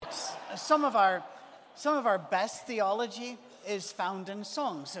Some of our best theology is found in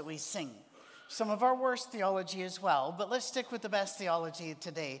songs that we sing. Some of our worst theology as well, but let's stick with the best theology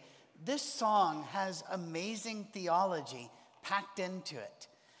today. This song has amazing theology packed into it.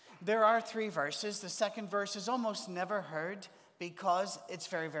 There are 3 verses. The second verse is almost never heard because it's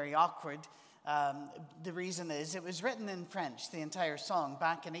very, very awkward. The reason is it was written in French, the entire song,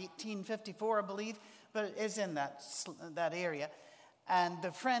 back in 1854, I believe, but it is in that area. And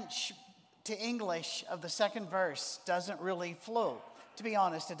the French to English of the second verse doesn't really flow. To be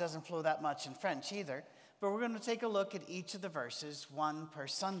honest, it doesn't flow that much in French either. But we're going to take a look at each of the verses, one per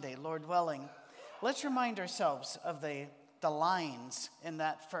Sunday, Lord willing. Let's remind ourselves of the lines in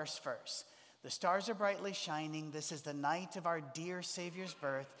that first verse. The stars are brightly shining. This is the night of our dear Savior's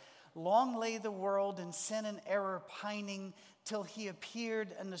birth. Long lay the world in sin and error pining till he appeared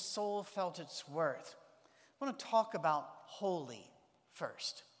and the soul felt its worth. I want to talk about holy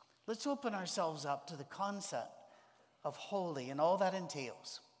first. Let's open ourselves up to the concept of holy and all that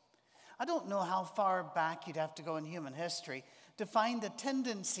entails. I don't know how far back you'd have to go in human history to find the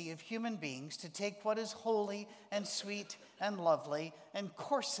tendency of human beings to take what is holy and sweet and lovely and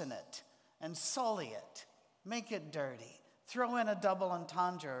coarsen it and sully it, make it dirty, throw in a double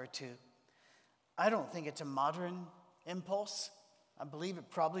entendre or two. I don't think it's a modern impulse. I believe it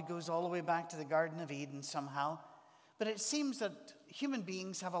probably goes all the way back to the Garden of Eden somehow. But it seems that human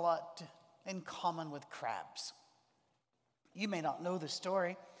beings have a lot in common with crabs. You may not know the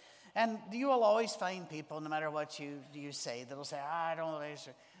story. And you will always find people, no matter what you say, that'll say, I don't know this.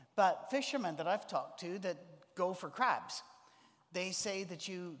 But fishermen that I've talked to that go for crabs, they say that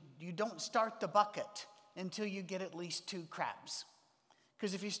you don't start the bucket until you get at least 2 crabs.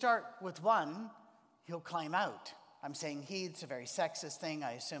 Because if you start with one, he'll climb out. I'm saying it's a very sexist thing.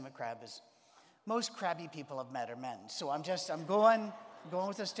 I assume a crab is. Most crabby people I've met are men. So I'm going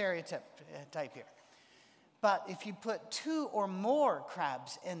with a stereotype type here. But if you put 2 or more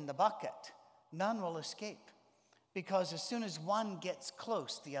crabs in the bucket, none will escape. Because as soon as one gets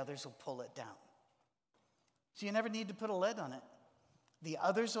close, the others will pull it down. So you never need to put a lid on it. The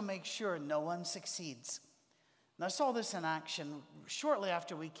others will make sure no one succeeds. And I saw this in action shortly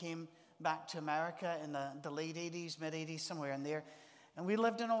after we came back to America in the late 80s, mid 80s, somewhere in there. And we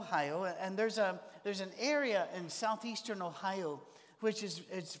lived in Ohio, and there's an area in southeastern Ohio which is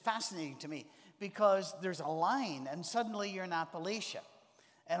fascinating to me because there's a line, and suddenly you're in Appalachia.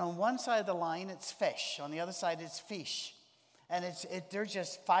 And on one side of the line, it's fish. On the other side, it's fish. And they're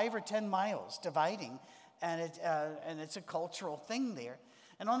just 5 or 10 miles dividing, and it's a cultural thing there.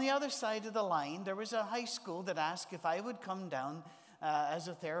 And on the other side of the line, there was a high school that asked if I would come down as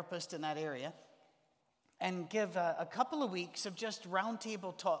a therapist in that area and give a couple of weeks of just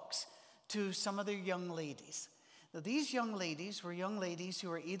roundtable talks to some of their young ladies. Now, these young ladies were young ladies who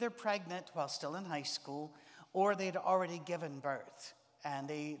were either pregnant while still in high school or they'd already given birth. And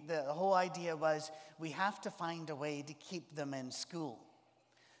the whole idea was we have to find a way to keep them in school.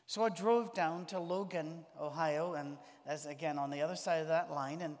 So I drove down to Logan, Ohio, and as again on the other side of that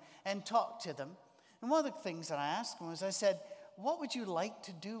line, and talked to them. And one of the things that I asked them was, I said, what would you like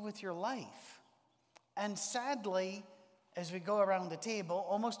to do with your life? And sadly, as we go around the table,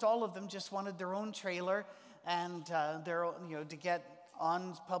 almost all of them just wanted their own trailer and to get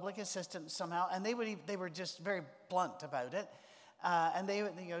on public assistance somehow. And they were just very blunt about it. And they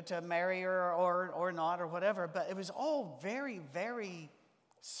to marry her or not or whatever. But it was all very, very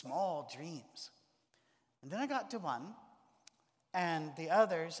small dreams. And then I got to one, and the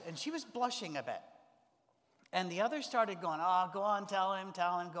others, and she was blushing a bit. And the others started going, oh, go on, tell him,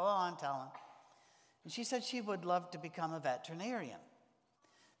 go on, tell him. And she said she would love to become a veterinarian.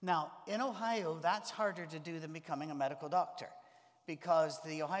 Now, in Ohio, that's harder to do than becoming a medical doctor because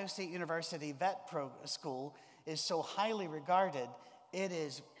the Ohio State University vet school is so highly regarded, it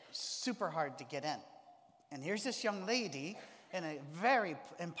is super hard to get in. And here's this young lady in a very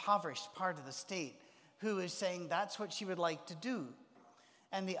impoverished part of the state who is saying that's what she would like to do.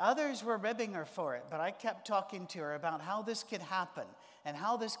 And the others were ribbing her for it, but I kept talking to her about how this could happen and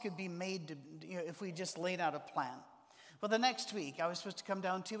how this could be made if we just laid out a plan. Well, the next week, I was supposed to come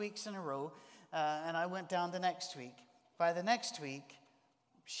down 2 weeks in a row, and I went down the next week. By the next week,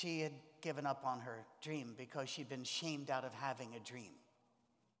 she had given up on her dream because she'd been shamed out of having a dream.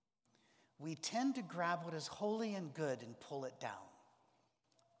 We tend to grab what is holy and good and pull it down.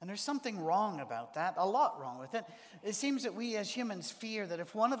 And there's something wrong about that, a lot wrong with it. It seems that we as humans fear that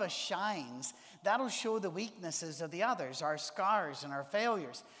if one of us shines, that'll show the weaknesses of the others, our scars and our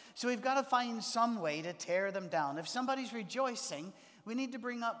failures. So we've got to find some way to tear them down. If somebody's rejoicing, we need to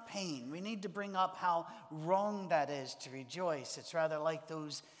bring up pain. We need to bring up how wrong that is to rejoice. It's rather like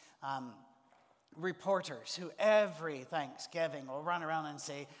those reporters who every Thanksgiving will run around and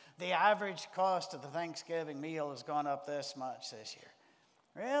say, the average cost of the Thanksgiving meal has gone up this much this year.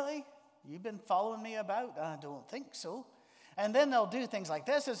 Really? You've been following me about? I don't think so. And then they'll do things like,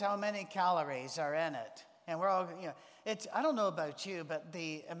 this is how many calories are in it. And we're all, I don't know about you, but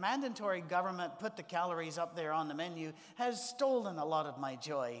the mandatory government put the calories up there on the menu has stolen a lot of my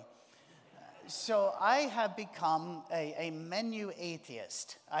joy. So I have become a menu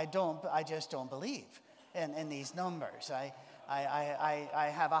atheist. I just don't believe in these numbers.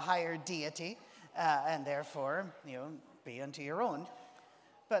 I have a higher deity, and therefore, be unto your own.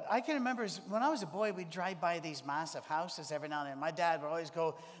 But I can remember when I was a boy, we'd drive by these massive houses every now and then. My dad would always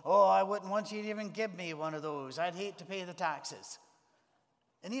go, oh, I wouldn't want you to even give me one of those. I'd hate to pay the taxes.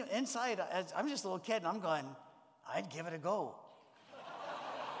 And inside, I'm just a little kid, and I'm going, I'd give it a go.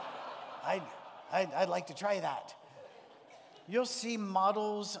 I'd like to try that. You'll see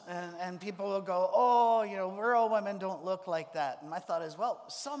models, and people will go, oh, rural women don't look like that. And my thought is, well,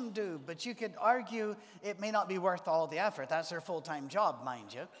 some do, but you could argue it may not be worth all the effort. That's their full-time job,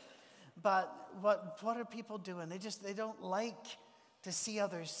 mind you. But what are people doing? They don't like to see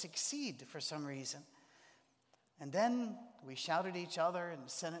others succeed for some reason. And then we shout at each other in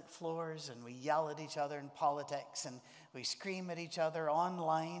Senate floors, and we yell at each other in politics, and we scream at each other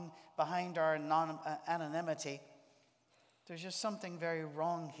online behind our anonymity. There's just something very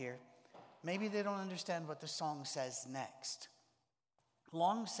wrong here. Maybe they don't understand what the song says next.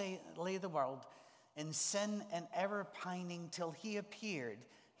 Long lay the world in sin and ever pining till he appeared.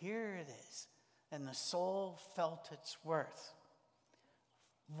 Here it is. And the soul felt its worth.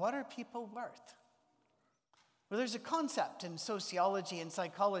 What are people worth? Well, there's a concept in sociology and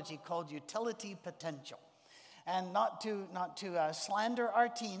psychology called utility potential. And not to slander our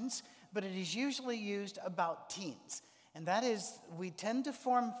teens, but it is usually used about teens. And that is, we tend to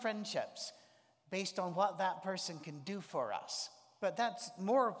form friendships based on what that person can do for us. But that's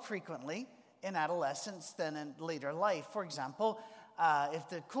more frequently in adolescence than in later life. For example, if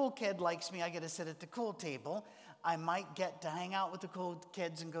the cool kid likes me, I get to sit at the cool table. I might get to hang out with the cool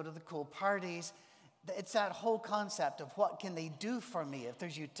kids and go to the cool parties. It's that whole concept of what can they do for me. If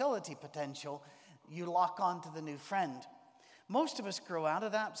there's utility potential, you lock on to the new friend. Most of us grow out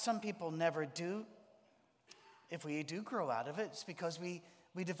of that. Some people never do. If we do grow out of it, it's because we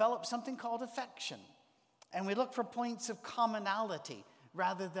develop something called affection. And we look for points of commonality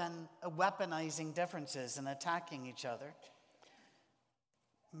rather than weaponizing differences and attacking each other.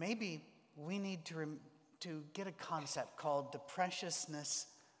 Maybe we need to get a concept called the preciousness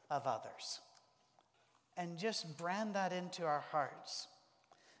of others and just brand that into our hearts.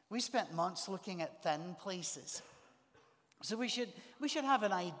 We spent months looking at thin places. So we should have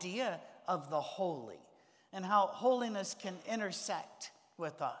an idea of the holy and how holiness can intersect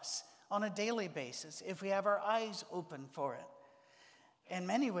with us on a daily basis if we have our eyes open for it. In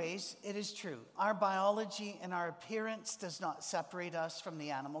many ways, it is true. Our biology and our appearance does not separate us from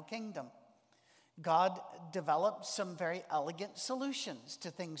the animal kingdom. God developed some very elegant solutions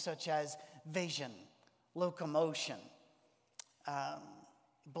to things such as vision, locomotion,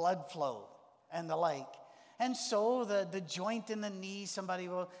 blood flow, and the like. And so the joint in the knee, somebody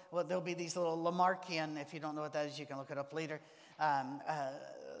there'll be these little Lamarckian, if you don't know what that is, you can look it up later,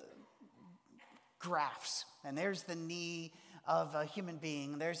 graphs. And there's the knee of a human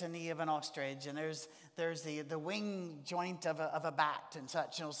being, there's a knee of an ostrich, and there's the wing joint of a bat and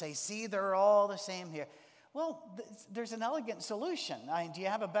such. And it'll say, see, they're all the same here. Well, there's an elegant solution. Do you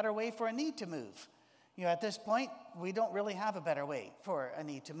have a better way for a knee to move? At this point, we don't really have a better way for a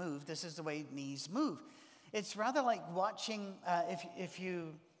knee to move. This is the way knees move. It's rather like watching, if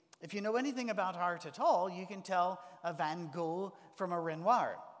you know anything about art at all, you can tell a Van Gogh from a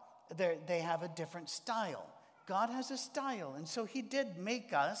Renoir. They have a different style. God has a style, and so he did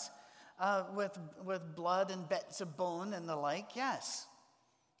make us with blood and bits of bone and the like, yes.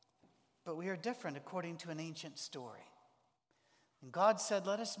 But we are different according to an ancient story. And God said,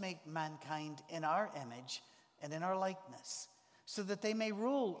 let us make mankind in our image and in our likeness, so that they may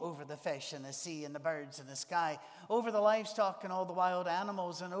rule over the fish in the sea and the birds in the sky, over the livestock and all the wild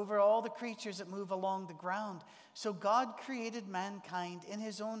animals, and over all the creatures that move along the ground. So God created mankind in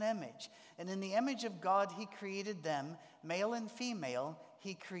his own image, and in the image of God he created them, male and female,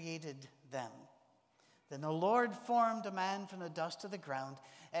 he created them. Then the Lord formed a man from the dust of the ground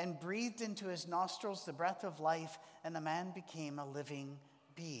and breathed into his nostrils the breath of life, and the man became a living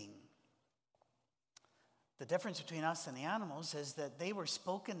being. The difference between us and the animals is that they were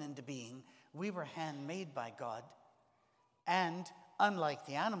spoken into being. We were handmade by God. And unlike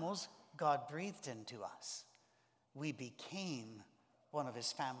the animals, God breathed into us. We became one of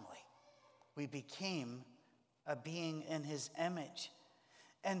his family. We became a being in his image.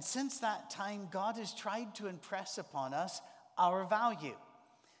 And since that time, God has tried to impress upon us our value.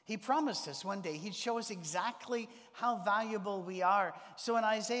 He promised us one day he'd show us exactly how valuable we are. So in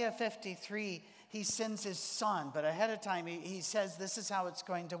Isaiah 53, he sends his son, but ahead of time he says this is how it's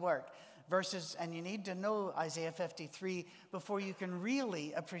going to work. Verses, and you need to know Isaiah 53 before you can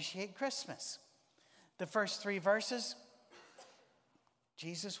really appreciate Christmas. The first 3 verses,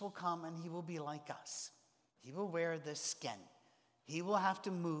 Jesus will come and he will be like us. He will wear this skin. He will have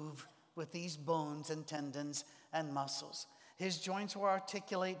to move with these bones and tendons and muscles. His joints will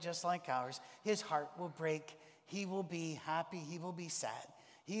articulate just like ours. His heart will break. He will be happy. He will be sad.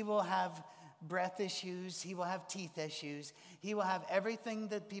 He will have breath issues. He will have teeth issues. He will have everything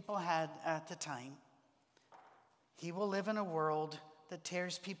that people had at the time. He will live in a world that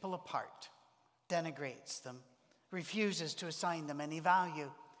tears people apart, denigrates them, refuses to assign them any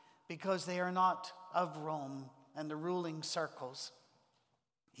value because they are not of Rome and the ruling circles.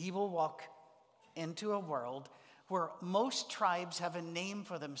 He will walk into a world where most tribes have a name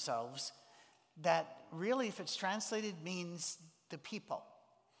for themselves that really, if it's translated, means the people.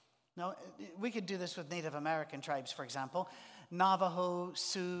 Now, we could do this with Native American tribes, for example. Navajo,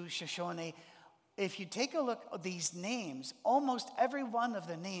 Sioux, Shoshone. If you take a look at these names, almost every one of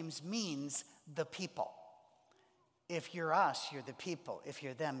the names means the people. If you're us, you're the people. If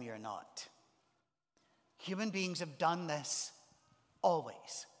you're them, you're not. Human beings have done this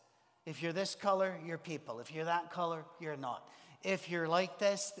always. If you're this color, you're people. If you're that color, you're not. If you're like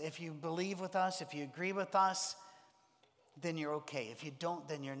this, if you believe with us, if you agree with us, then you're okay. If you don't,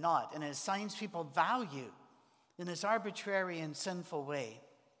 then you're not. And it assigns people value in this arbitrary and sinful way.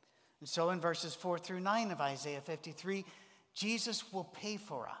 And so in verses 4 through 9 of Isaiah 53, Jesus will pay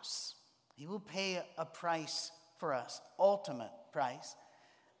for us. He will pay a price for us, ultimate price.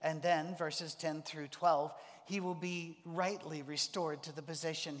 And then verses 10 through 12, he will be rightly restored to the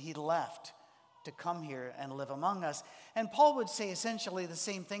position he left to come here and live among us. And Paul would say essentially the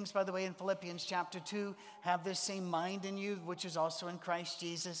same things, by the way, in Philippians chapter 2. Have this same mind in you, which is also in Christ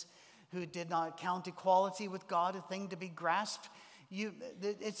Jesus, who did not count equality with God a thing to be grasped.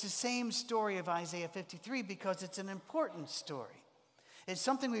 It's the same story of Isaiah 53 because it's an important story. It's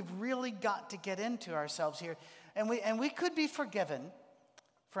something we've really got to get into ourselves here. And we could be forgiven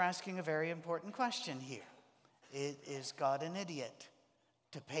for asking a very important question here. Is God an idiot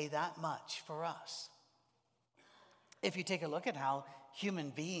to pay that much for us? If you take a look at how human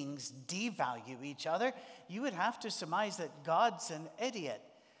beings devalue each other, you would have to surmise that God's an idiot,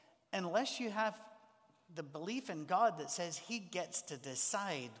 unless you have the belief in God that says he gets to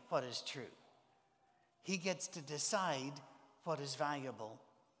decide what is true. He gets to decide what is valuable,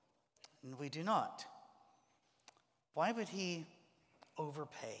 and we do not. Why would he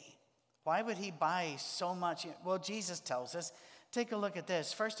overpay? Why would he buy so much? Well, Jesus tells us. Take a look at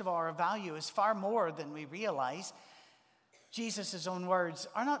this. First of all, our value is far more than we realize. Jesus' own words,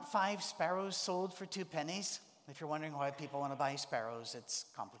 are not 5 sparrows sold for 2 pennies? If you're wondering why people want to buy sparrows, it's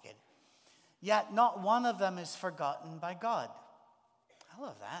complicated. Yet not one of them is forgotten by God. I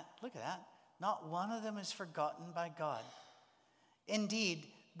love that. Look at that. Not one of them is forgotten by God. Indeed,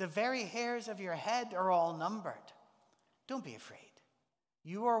 the very hairs of your head are all numbered. Don't be afraid.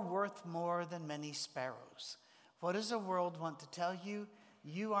 You are worth more than many sparrows. What does the world want to tell you?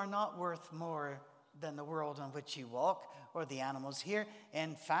 You are not worth more than the world on which you walk or the animals here.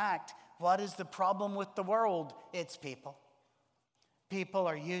 In fact, what is the problem with the world? It's people. People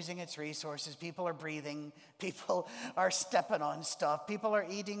are using its resources. People are breathing. People are stepping on stuff. People are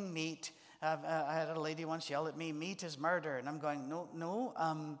eating meat. I had a lady once yell at me, meat is murder. And I'm going,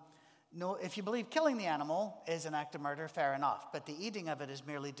 no, if you believe killing the animal is an act of murder, fair enough. But the eating of it is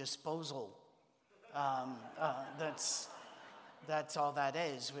merely disposal. That's all that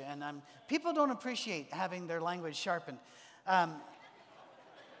is. And people don't appreciate having their language sharpened. And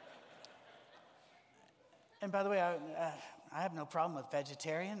by the way, I have no problem with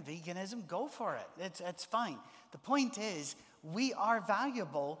vegetarian, veganism. Go for it. It's fine. The point is, we are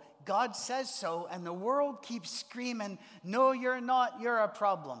valuable. God says so, and the world keeps screaming, no, you're not. You're a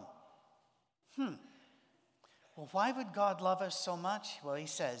problem. Well, why would God love us so much? Well, he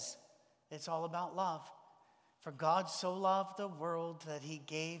says, it's all about love. For God so loved the world that he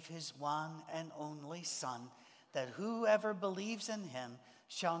gave his one and only Son, that whoever believes in him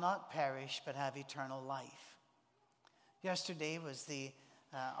shall not perish but have eternal life. Yesterday was the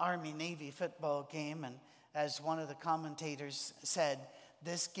Army-Navy football game, and as one of the commentators said,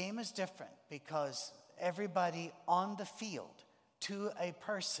 this game is different because everybody on the field to a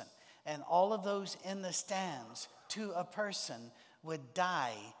person, and all of those in the stands to a person, would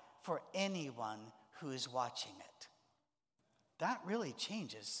die for anyone who is watching it. That really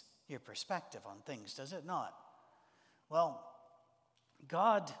changes your perspective on things, does it not? Well,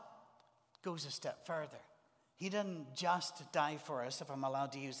 God goes a step further. He didn't just die for us, if I'm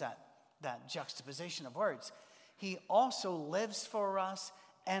allowed to use that juxtaposition of words. He also lives for us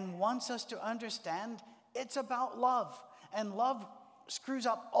and wants us to understand it's about love. And love screws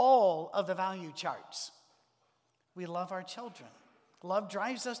up all of the value charts. We love our children. Love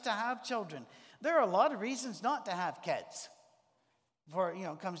drives us to have children. There are a lot of reasons not to have kids.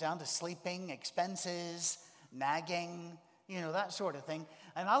 It comes down to sleeping, expenses, nagging, that sort of thing.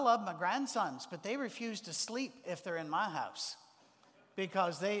 And I love my grandsons, but they refuse to sleep if they're in my house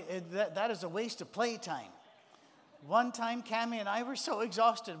because that is a waste of playtime. One time, Cammie and I were so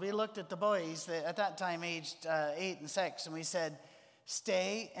exhausted, we looked at the boys, at that time aged 8 and 6, and we said,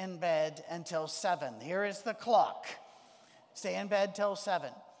 stay in bed until 7. Here is the clock. Stay in bed till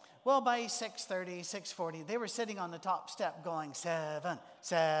 7. Well, by 6:30, 6:40, they were sitting on the top step going, 7,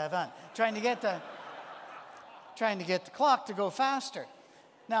 7, trying to get the clock to go faster.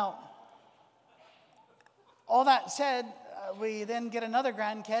 Now, all that said, we then get another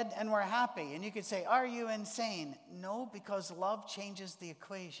grandkid and we're happy. And you could say, are you insane? No, because love changes the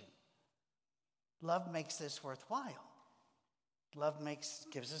equation. Love makes this worthwhile. Love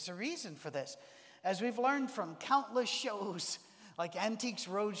gives us a reason for this. As we've learned from countless shows like Antiques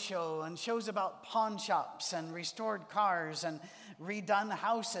Roadshow and shows about pawn shops and restored cars and redone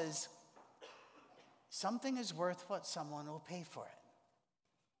houses, something is worth what someone will pay for it.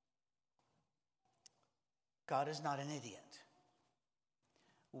 God is not an idiot.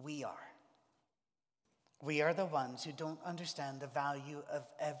 We are. We are the ones who don't understand the value of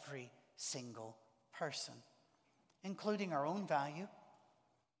every single person, including our own value.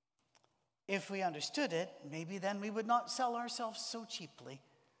 If we understood it, maybe then we would not sell ourselves so cheaply.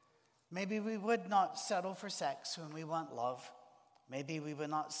 Maybe we would not settle for sex when we want love. Maybe we would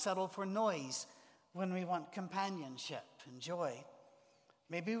not settle for noise when we want companionship and joy.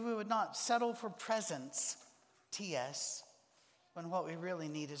 Maybe we would not settle for presence, TS, when what we really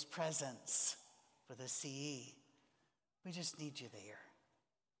need is presence with a CE. We just need you there.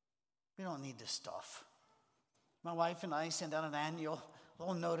 We don't need the stuff. My wife and I send out an annual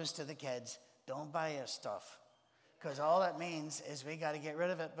little notice to the kids. Don't buy us stuff. Because all that means is we got to get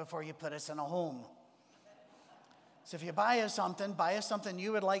rid of it before you put us in a home. So if you buy us something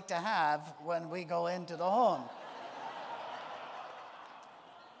you would like to have when we go into the home.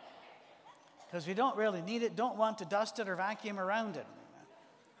 Because we don't really need it, don't want to dust it or vacuum around it.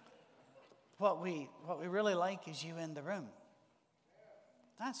 What we really like is you in the room.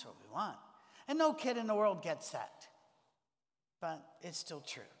 That's what we want. And no kid in the world gets that. But it's still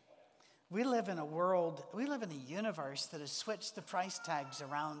true. We live in a universe that has switched the price tags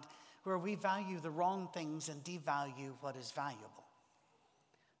around where we value the wrong things and devalue what is valuable.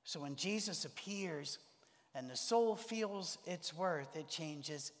 So when Jesus appears and the soul feels its worth, it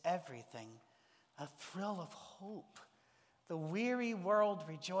changes everything. A thrill of hope. The weary world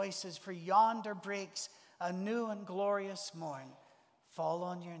rejoices, for yonder breaks a new and glorious morn. Fall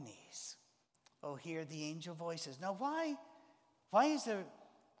on your knees. Oh, hear the angel voices. Now, why is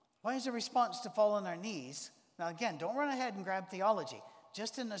the response to fall on our knees? Now, again, don't run ahead and grab theology.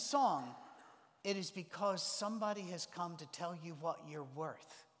 Just in the song, it is because somebody has come to tell you what you're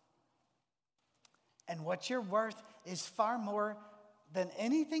worth. And what you're worth is far more than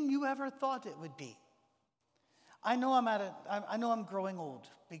anything you ever thought it would be. I know I'm growing old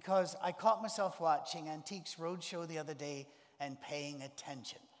because I caught myself watching Antiques Roadshow the other day and paying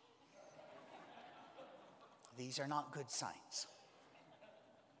attention. These are not good signs.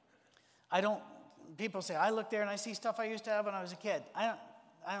 People say, I look there and I see stuff I used to have when I was a kid. I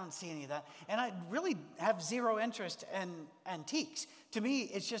don't see any of that. And I really have zero interest in antiques. To me,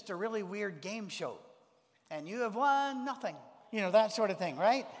 it's just a really weird game show. And you have won nothing. That sort of thing,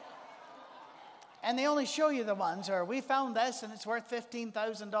 right? And they only show you the ones, or we found this and it's worth $15,000.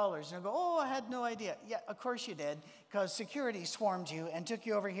 And you go, oh, I had no idea. Yeah, of course you did, because security swarmed you and took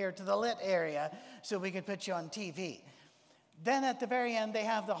you over here to the lit area so we could put you on TV. Then at the very end, they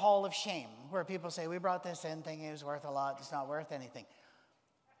have the Hall of Shame, where people say, we brought this in thinking it was worth a lot. It's not worth anything.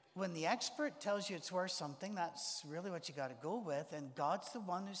 When the expert tells you it's worth something, that's really what you got to go with. And God's the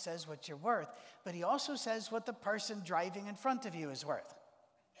one who says what you're worth. But he also says what the person driving in front of you is worth.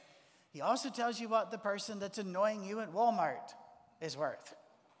 He also tells you what the person that's annoying you at Walmart is worth.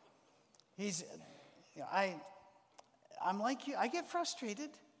 I'm like you. I get frustrated.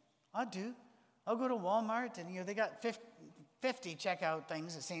 I do. I'll go to Walmart and they got 50 checkout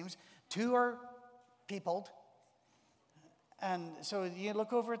things, it seems. 2 are peopled. And so you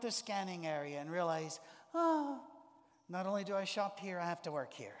look over at the scanning area and realize, oh, not only do I shop here, I have to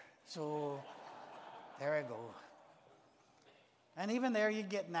work here. So there I go. And even there you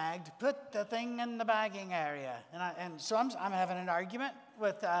get nagged, put the thing in the bagging area. And so I'm having an argument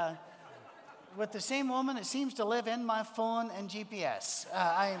with the same woman that seems to live in my phone and GPS.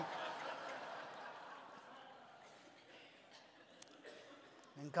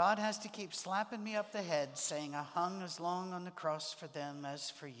 And God has to keep slapping me up the head, saying, I hung as long on the cross for them as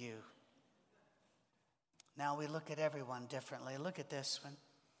for you. Now we look at everyone differently. Look at this one.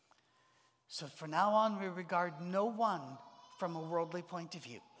 So from now on, we regard no one from a worldly point of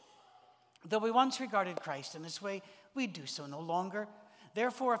view. Though we once regarded Christ in this way, we do so no longer.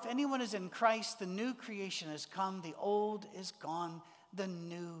 Therefore, if anyone is in Christ, the new creation has come, the old is gone, the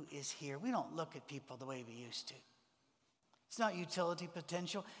new is here. We don't look at people the way we used to. It's not utility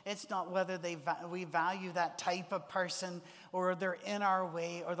potential. It's not whether we value that type of person or they're in our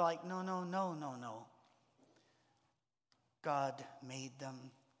way or they're like, no. God made them,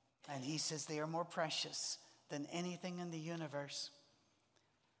 and he says they are more precious than anything in the universe.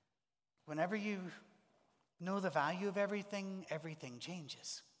 Whenever you know the value of everything, everything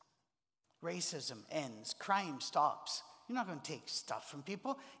changes. Racism ends. Crime stops. You're not going to take stuff from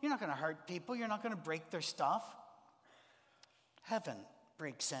people. You're not going to hurt people. You're not going to break their stuff. Heaven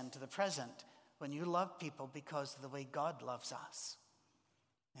breaks into the present when you love people because of the way God loves us.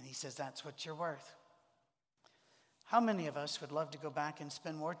 And he says that's what you're worth. How many of us would love to go back and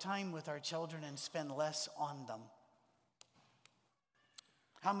spend more time with our children and spend less on them?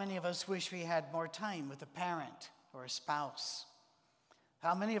 How many of us wish we had more time with a parent or a spouse?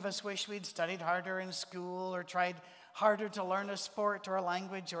 How many of us wish we'd studied harder in school or tried harder to learn a sport or a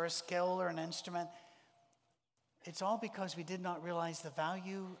language or a skill or an instrument? It's all because we did not realize the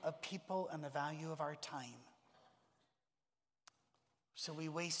value of people and the value of our time. So we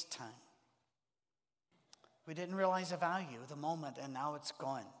waste time. We didn't realize the value of the moment, and now it's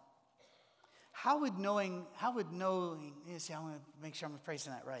gone. I want to make sure I'm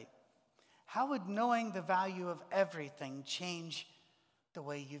phrasing that right. How would knowing the value of everything change the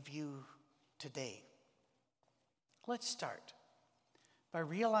way you view today? Let's start by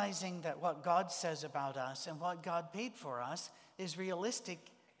realizing that what God says about us and what God paid for us is realistic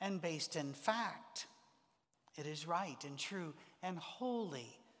and based in fact. It is right and true and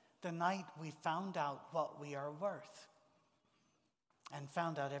holy the night we found out what we are worth and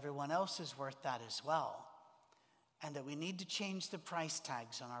found out everyone else is worth that as well, and that we need to change the price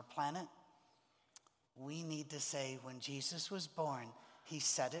tags on our planet. We need to say when Jesus was born, he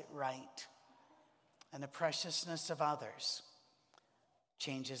said it right, and the preciousness of others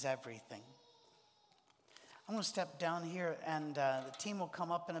changes everything. I'm going to step down here, and the team will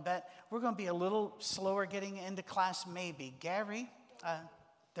come up in a bit. We're going to be a little slower getting into class, maybe. Gary,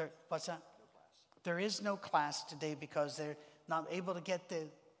 what's that? No class. There is no class today because they're not able to get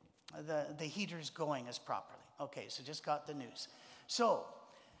the heaters going as properly. Okay, so just got the news. So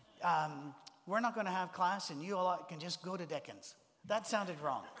we're not going to have class, and you all can just go to Dickens. That sounded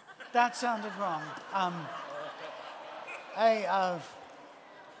wrong.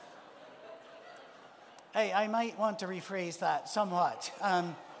 I might want to rephrase that somewhat.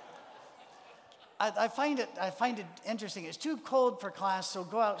 I find it interesting. It's too cold for class, so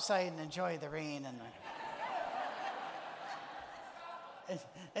go outside and enjoy the rain. And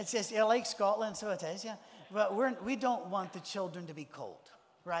it's just, like Scotland, so it is, yeah. But we don't want the children to be cold,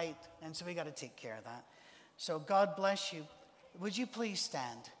 right? And so we got to take care of that. So God bless you. Would you please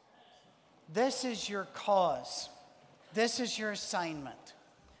stand? This is your cause. This is your assignment.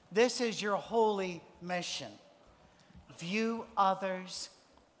 This is your holy mission. View others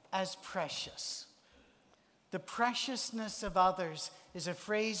as precious. The preciousness of others is a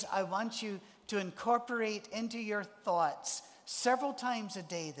phrase I want you to incorporate into your thoughts several times a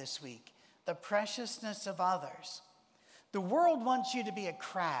day this week. The preciousness of others. The world wants you to be a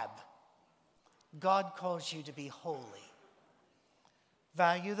crab. God calls you to be holy.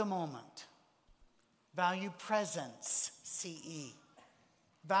 Value the moment. Value presence, CE.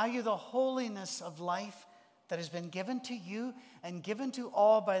 Value the holiness of life that has been given to you and given to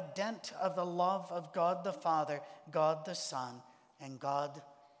all by dint of the love of God the Father, God the Son, and God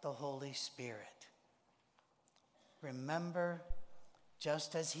the Holy Spirit. Remember,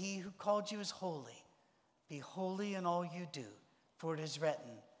 just as he who called you is holy, be holy in all you do, for it is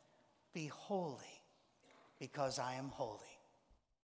written, be holy because I am holy.